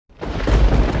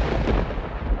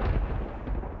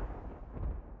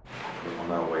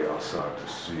son to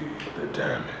see the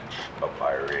damage of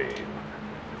Irene.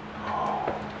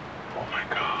 Oh my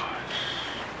gosh.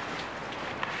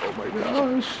 Oh my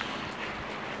gosh.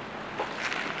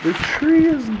 The tree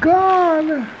is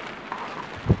gone.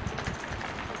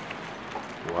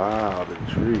 Wow, the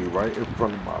tree right in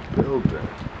front of my building.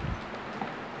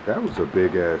 That was a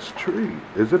big ass tree.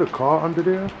 Is it a car under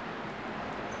there?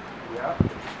 Yeah.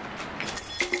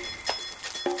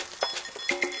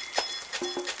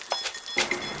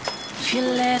 If you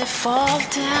let it fall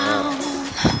down,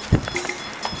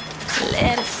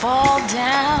 let it fall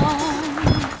down.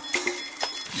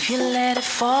 If you let it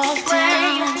fall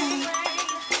down,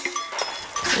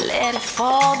 let it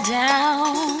fall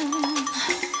down.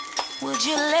 Would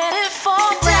you let it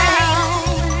fall down?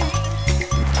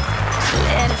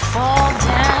 Let it fall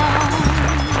down.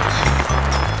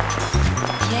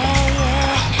 Yeah,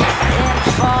 yeah, let it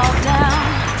fall down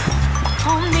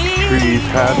on me. Trees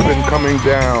have been coming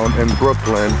down in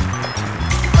Brooklyn.